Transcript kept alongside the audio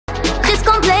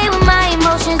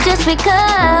just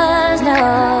because, no.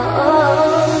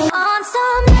 On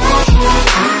some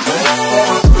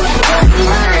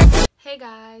Hey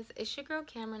guys, it's your girl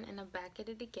Camryn and I'm back at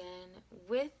it again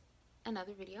with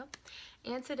another video.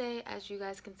 And today, as you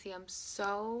guys can see, I'm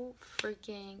so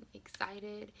freaking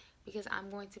excited because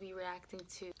I'm going to be reacting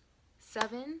to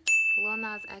 7, Lil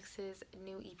Nas X's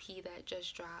new EP that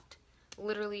just dropped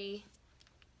literally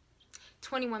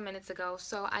 21 minutes ago.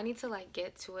 So I need to like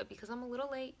get to it because I'm a little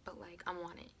late, but like I'm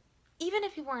on it. Even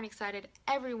if you weren't excited,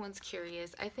 everyone's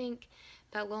curious. I think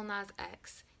that Lil Nas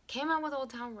X came out with Old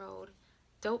Town Road.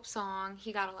 Dope song.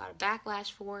 He got a lot of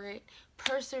backlash for it.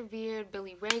 Persevered.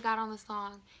 Billy Ray got on the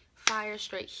song. Fire,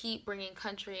 straight heat, bringing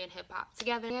country and hip-hop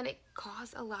together. And it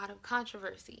caused a lot of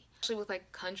controversy, especially with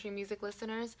like country music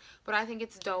listeners. But I think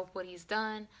it's dope what he's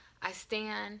done. I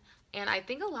stan. And I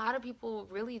think a lot of people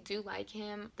really do like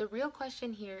him. The real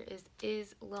question here is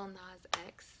Lil Nas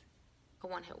X a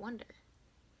one-hit wonder?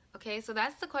 Okay, so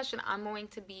that's the question I'm going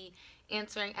to be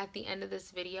answering at the end of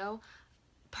this video.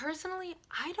 Personally,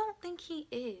 I don't think he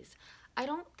is. I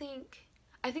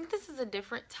think this is a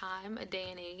different time, a day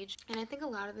and age. And I think a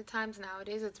lot of the times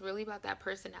nowadays, it's really about that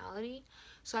personality.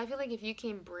 So I feel like if you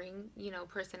can bring, you know,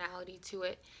 personality to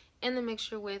it in the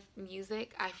mixture with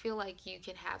music, I feel like you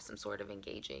can have some sort of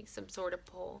engaging, some sort of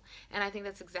pull. And I think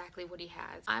that's exactly what he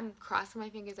has. I'm crossing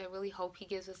my fingers. I really hope he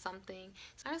gives us something.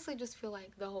 So I honestly just feel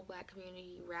like the whole Black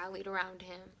community rallied around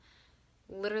him,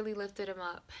 literally lifted him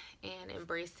up and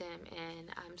embraced him, and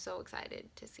I'm so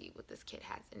excited to see what this kid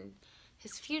has in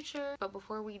his future. But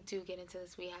before we do get into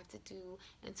this, we have to do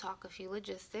and talk a few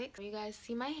logistics. You guys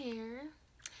see my hair,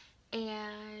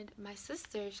 and my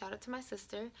sister, shout out to my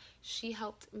sister, she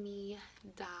helped me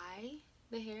dye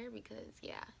the hair because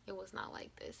yeah, it was not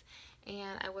like this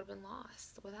and I would have been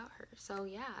lost without her. So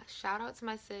yeah, shout out to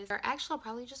my sis. Or actually, I'll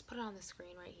probably just put it on the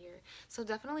screen right here, so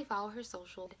definitely follow her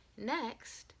social.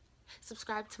 Next,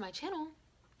 subscribe to my channel.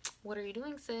 What are you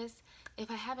doing, sis?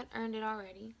 If I haven't earned it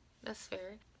already, that's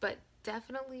fair, but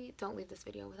definitely don't leave this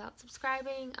video without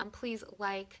subscribing. Please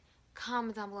like,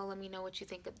 comment down below, let me know what you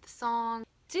think of the song.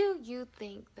 Do you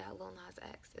think that Lil Nas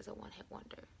X is a one-hit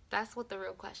wonder? That's what the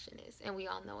real question is, and we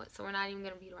all know it, so we're not even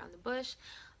gonna beat around the bush.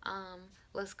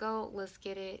 Let's go, let's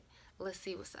get it, let's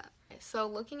see what's up. So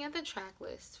looking at the track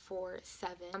list for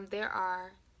 7, there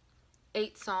are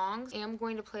 8 songs. I'm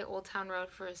going to play Old Town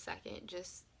Road for a second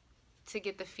just to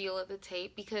get the feel of the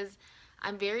tape because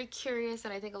I'm very curious,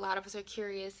 and I think a lot of us are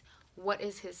curious, what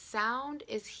is his sound?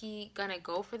 Is he gonna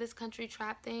go for this country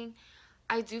trap thing?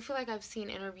 I do feel like I've seen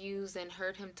interviews and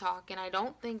heard him talk, and I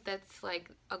don't think that's like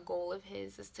a goal of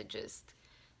his, is to just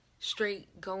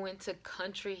straight go into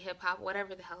country, hip-hop,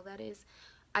 whatever the hell that is.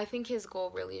 I think his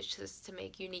goal really is just to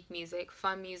make unique music,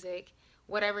 fun music,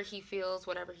 whatever he feels,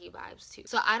 whatever he vibes to.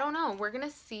 So I don't know, we're gonna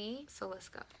see, so let's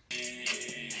go.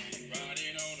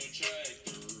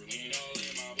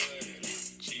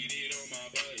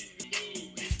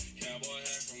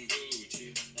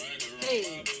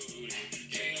 Hey.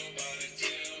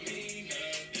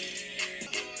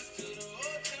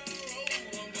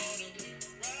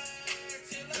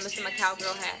 I'm missing my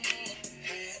cowgirl hat.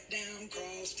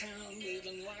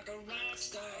 Living like a rock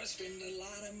star, spend a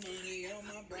lot of money on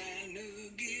my brand new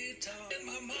guitar and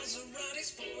my Maserati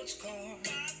sports car.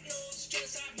 God knows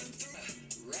stress I've been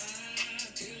through.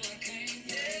 Ride till I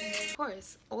can't. Of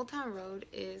course, Old Town Road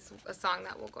is a song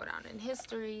that will go down in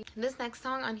history. This next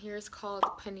song on here is called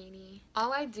Panini.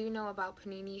 All I do know about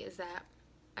Panini is that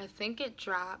I think it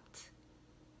dropped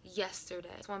yesterday.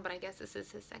 This one, but I guess this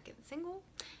is his second single,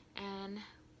 and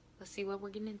let's see what we're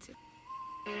getting into.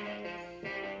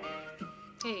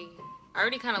 Hey, I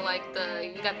already kind of like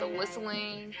you got the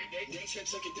whistling.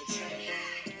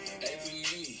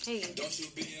 Hey.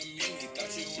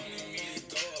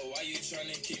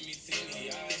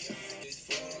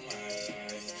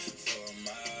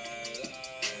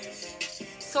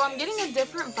 So I'm getting a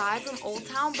different vibe from Old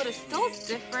Town, but it's still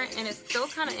different and it's still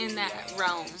kind of in that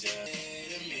realm.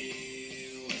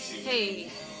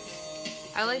 Hey,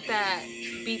 I like that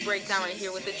beat breakdown right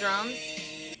here with the drums.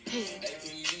 Hey.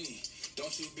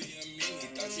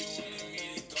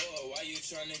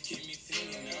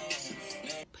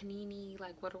 Panini,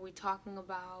 like what are we talking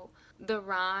about? The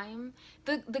rhyme.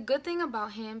 The good thing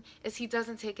about him is he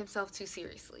doesn't take himself too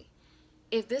seriously.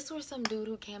 If this were some dude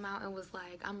who came out and was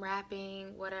like, I'm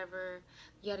rapping, whatever,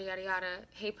 yada yada yada,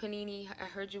 hey Panini, I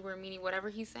heard you were a meanie, whatever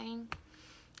he's saying,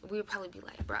 we would probably be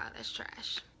like, bruh, that's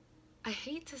trash. I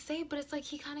hate to say, but it's like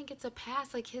he kind of gets a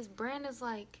pass. Like his brand is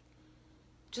like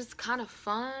just kind of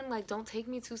fun, like don't take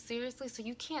me too seriously. So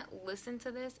you can't listen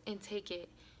to this and take it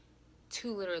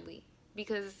too literally,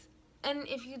 because And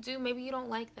if you do, maybe you don't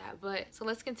like that. But so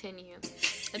let's continue.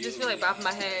 I just feel like bopping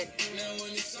my head.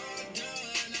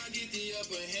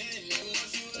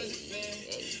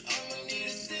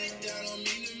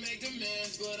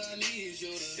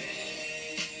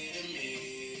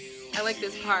 I like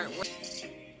this part.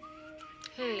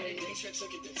 Hey.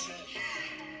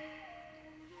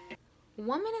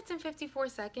 1 minute and 54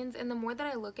 seconds, and the more that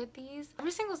I look at these,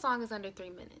 every single song is under 3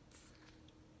 minutes.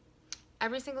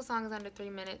 Every single song is under 3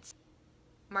 minutes.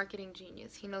 Marketing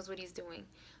genius. He knows what he's doing.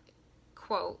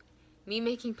 Quote, me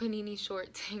making panini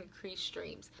short to increase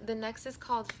streams. The next is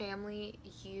called Family,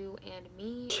 You and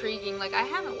Me. Intriguing. Like, I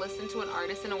haven't listened to an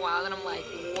artist in a while and I'm like,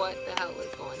 what the hell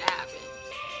is going to happen?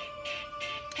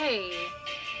 Hey.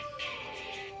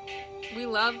 We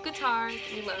love guitars.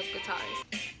 We love guitars.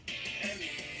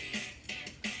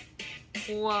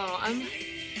 Whoa,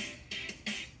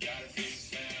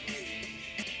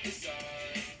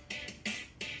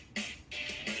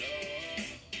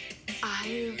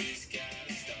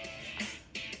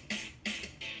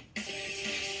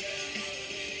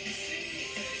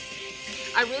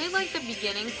 I really like the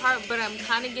beginning part, but I'm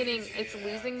kind of getting, it's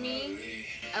losing me.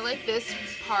 I like this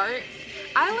part.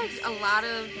 I like a lot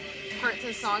of parts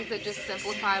in songs that just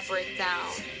simplify, break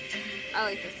down. I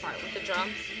like this part with the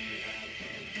drums.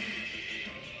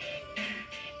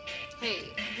 Hey,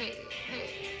 hey, hey.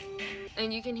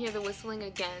 And you can hear the whistling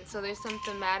again. So there's some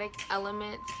thematic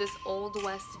elements, this old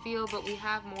west feel, but we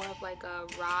have more of like a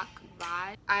rock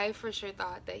vibe. I for sure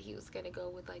thought that he was gonna go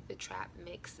with like the trap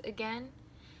mix again,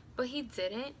 but he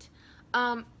didn't.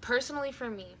 Personally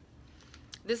for me,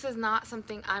 this is not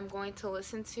something I'm going to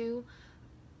listen to.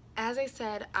 As I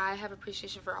said, I have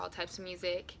appreciation for all types of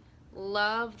music.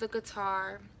 Love the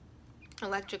guitar,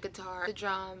 electric guitar, the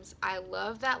drums. I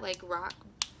love that like rock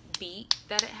beat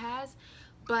that it has,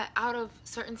 but out of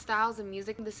certain styles of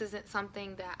music, this isn't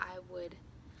something that I would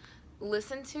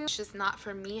listen to. It's just not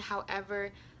for me.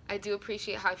 However, I do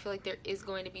appreciate how I feel like there is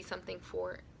going to be something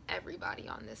for everybody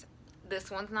on this.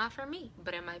 This one's not for me,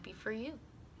 but it might be for you.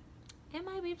 It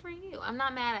might be for you. I'm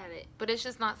not mad at it, but it's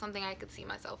just not something I could see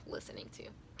myself listening to.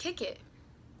 Kick It.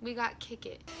 We got Kick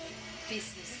It.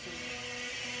 This is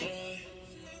good. 1,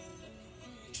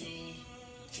 2,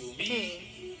 2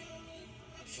 me.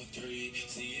 For 3,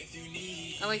 see if you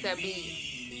need. I like that beat.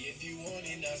 If you want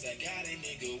it, I got it,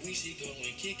 nigga. We should go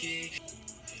and kick it.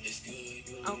 It's good.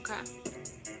 Okay.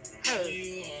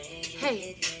 Hey.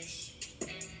 Hey.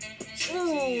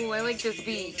 Ooh, I like this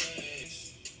beat.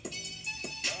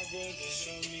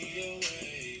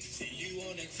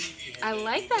 I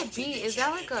like that beat. Is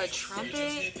that like a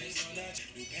trumpet?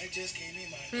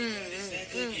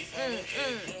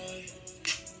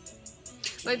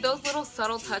 Like those little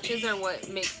subtle touches are what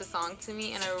makes the song to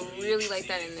me, and I really like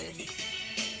that in this.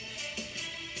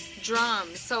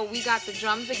 Drums. So we got the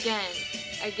drums again.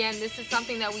 Again, this is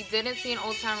something that we didn't see in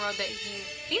Old Town Road that he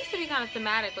seems to be kind of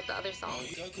thematic with the other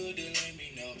songs.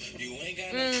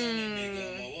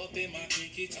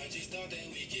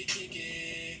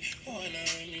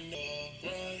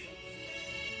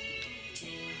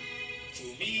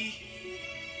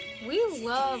 We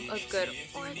love a good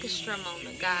orchestra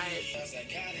moment, guys.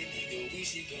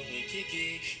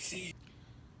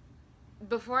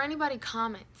 Before anybody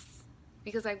comments,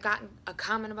 because I've gotten a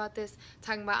comment about this,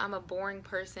 talking about I'm a boring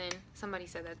person. Somebody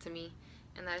said that to me,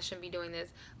 and that I shouldn't be doing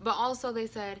this. But also they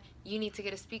said, you need to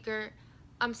get a speaker.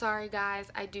 I'm sorry, guys.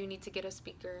 I do need to get a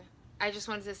speaker. I just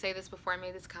wanted to say this before I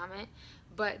made this comment.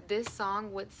 But this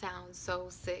song would sound so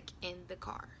sick in the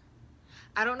car.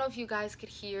 I don't know if you guys could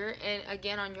hear, and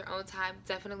again, on your own time,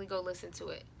 definitely go listen to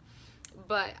it.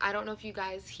 But I don't know if you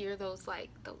guys hear those, like,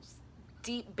 those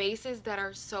deep basses that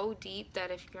are so deep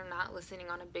that if you're not listening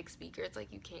on a big speaker, it's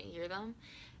like you can't hear them.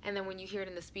 And then when you hear it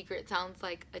in the speaker, it sounds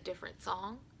like a different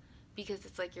song, because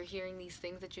it's like you're hearing these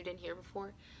things that you didn't hear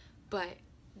before. But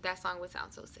that song would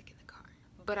sound so sick in the car.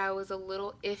 But I was a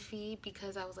little iffy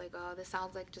because I was like, oh, this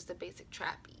sounds like just a basic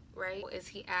trap beat, right? As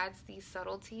he adds these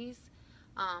subtleties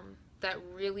that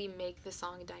really make the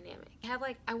song dynamic. I have,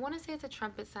 like, I want to say it's a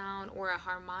trumpet sound or a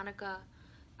harmonica.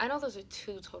 I know those are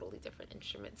two totally different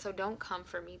instruments, so don't come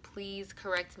for me. Please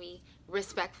correct me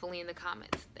respectfully in the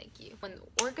comments. Thank you. When the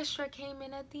orchestra came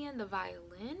in at the end, the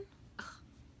violin, ugh.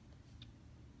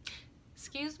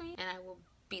 Excuse me, and I will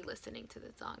be listening to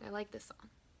this song. I like this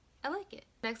song. I like it.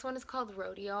 Next one is called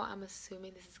Rodeo. I'm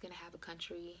assuming this is gonna have a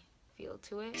country feel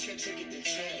to it.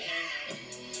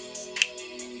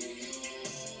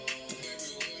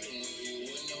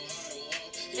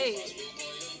 Hey.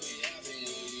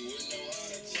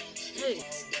 Hey. Hey.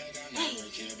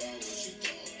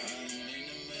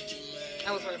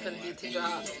 I was waiting for the beat to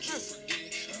drop.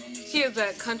 He has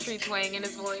that country twang in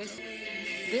his voice.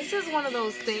 This is one of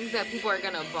those things that people are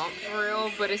gonna bump for real,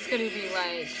 but it's gonna be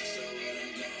like,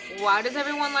 why does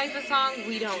everyone like the song?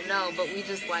 We don't know, but we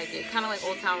just like it. Kind of like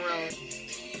Old Town Road.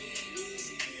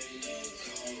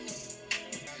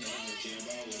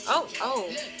 Oh.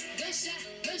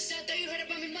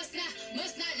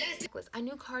 I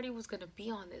knew Cardi was gonna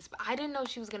be on this, but I didn't know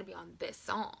she was gonna be on this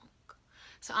song.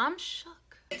 So I'm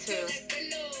shook too.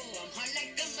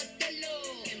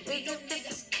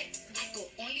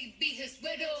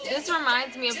 This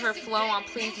reminds me of her flow on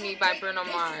Please Me by Bruno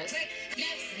Mars.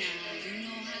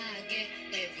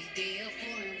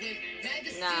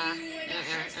 Nah.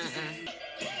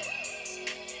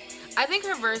 I think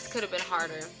her verse could have been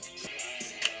harder.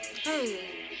 Hey.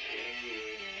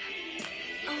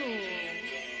 Oh.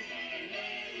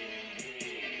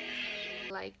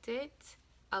 Liked it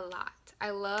a lot. I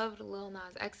loved Lil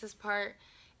Nas X's part,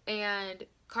 and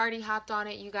Cardi hopped on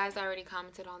it. You guys already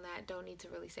commented on that. Don't need to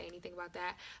really say anything about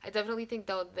that. I definitely think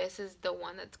though this is the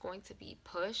one that's going to be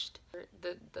pushed.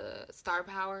 The star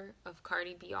power of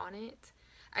Cardi be on it.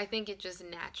 I think it just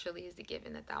naturally is a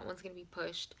given that that one's gonna be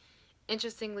pushed.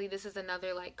 Interestingly, this is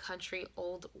another like country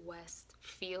old west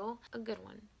feel. A good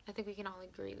one. I think we can all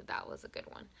agree that that was a good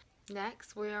one.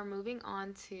 Next, we are moving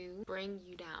on to Bring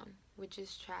You Down, which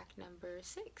is track number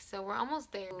 6. So we're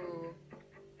almost there. Ooh.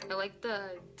 I like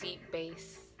the deep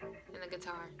bass in the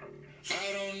guitar.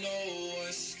 I don't know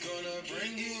what's gonna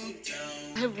bring you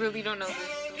down. I really don't know where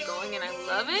this is going, and I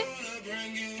love it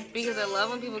because I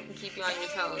love when people can keep you on your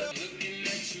toes.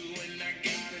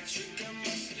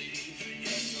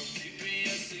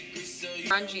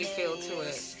 Grungy feel to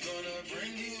it.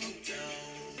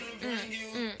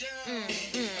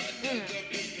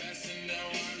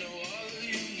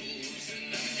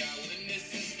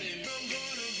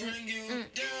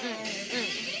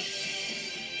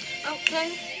 Okay,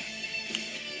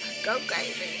 go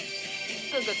crazy.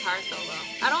 Good guitar solo.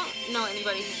 I don't know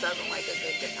anybody who doesn't like a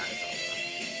good guitar solo.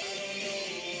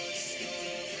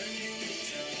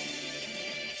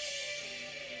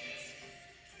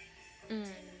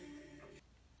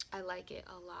 I like it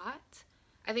a lot.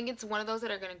 I think it's one of those that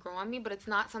are going to grow on me, but it's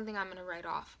not something I'm going to write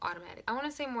off automatically. I want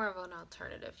to say more of an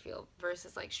alternative feel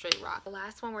versus like straight rock. The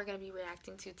last one we're going to be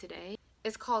reacting to today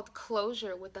is called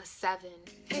Closure with a 7.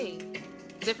 Hey,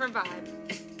 different vibe.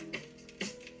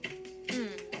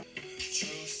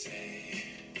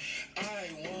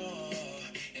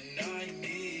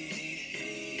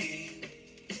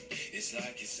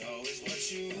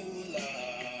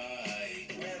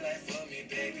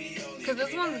 Because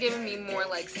this one's giving me more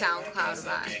like SoundCloud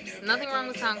vibes. Nothing wrong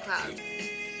with SoundCloud.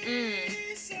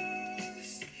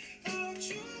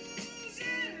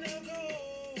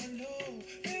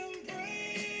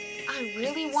 I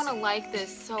really want to like this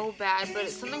so bad, but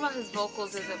something about his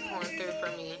vocals isn't pulling through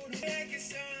for me.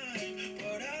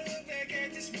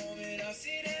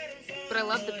 But I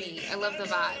love the beat. I love the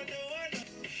vibe.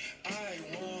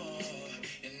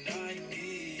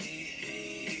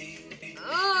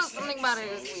 Something about it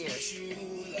is weird.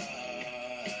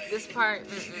 This part,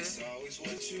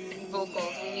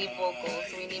 vocals. We need vocals.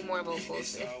 We need more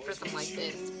vocals for something like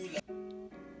this.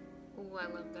 Ooh, I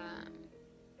love that.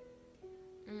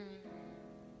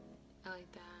 I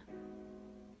like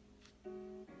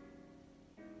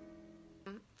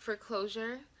that. For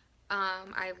Closure,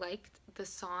 I liked the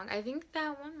song. I think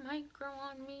that one might grow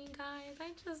on me, guys.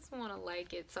 I just want to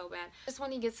like it so bad. Just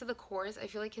when he gets to the chorus, I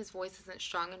feel like his voice isn't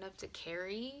strong enough to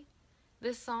carry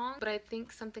this song, but I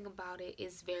think something about it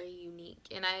is very unique,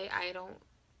 and I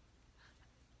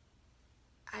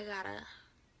gotta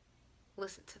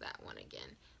listen to that one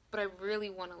again, but I really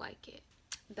want to like it.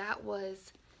 That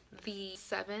was the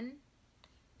 7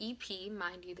 EP.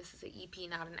 Mind you, this is an EP,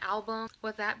 not an album.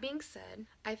 With that being said,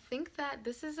 I think that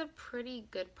this is a pretty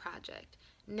good project.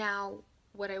 Now,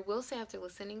 what I will say after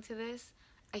listening to this,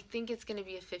 I think it's going to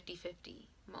be a 50-50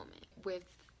 moment with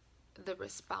the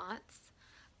response.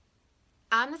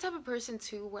 I'm the type of person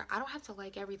too where I don't have to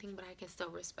like everything, but I can still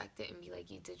respect it and be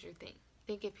like, you did your thing. I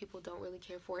think if people don't really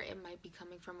care for it, it might be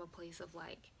coming from a place of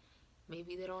like,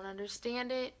 maybe they don't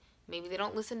understand it. Maybe they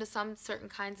don't listen to some certain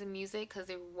kinds of music because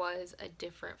there was a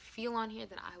different feel on here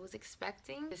than I was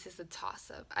expecting. This is a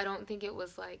toss-up. I don't think it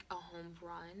was like a home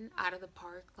run out of the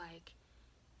park, like,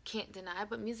 can't deny,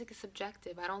 but music is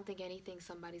subjective. I don't think anything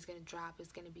somebody's going to drop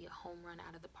is going to be a home run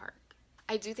out of the park.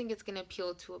 I do think it's going to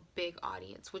appeal to a big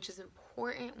audience, which is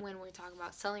important when we're talking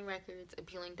about selling records,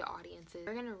 appealing to audiences.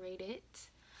 We're going to rate it.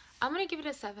 I'm going to give it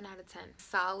a 7 out of 10.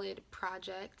 Solid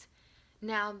project.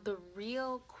 Now, the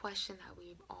real question that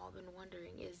we've all been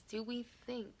wondering is, do we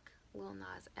think Lil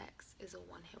Nas X is a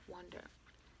one-hit wonder?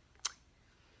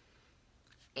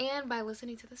 And by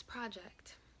listening to this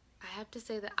project, I have to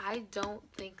say that I don't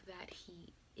think that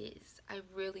he is. I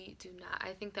really do not.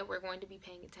 I think that we're going to be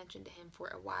paying attention to him for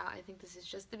a while. I think this is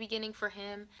just the beginning for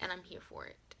him, and I'm here for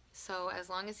it. So as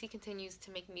long as he continues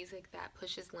to make music that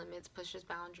pushes limits, pushes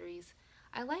boundaries,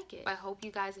 I like it. I hope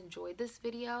you guys enjoyed this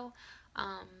video.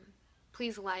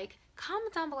 Please like,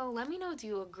 comment down below. Let me know, do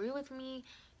you agree with me?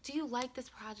 Do you like this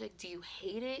project? Do you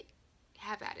hate it?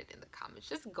 Have at it in the comments.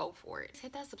 Just go for it.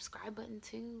 Hit that subscribe button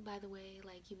too, by the way.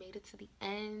 Like, you made it to the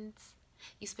end.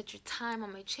 You spent your time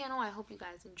on my channel. I hope you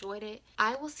guys enjoyed it.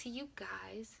 I will see you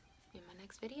guys in my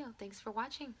next video. Thanks for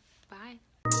watching. Bye.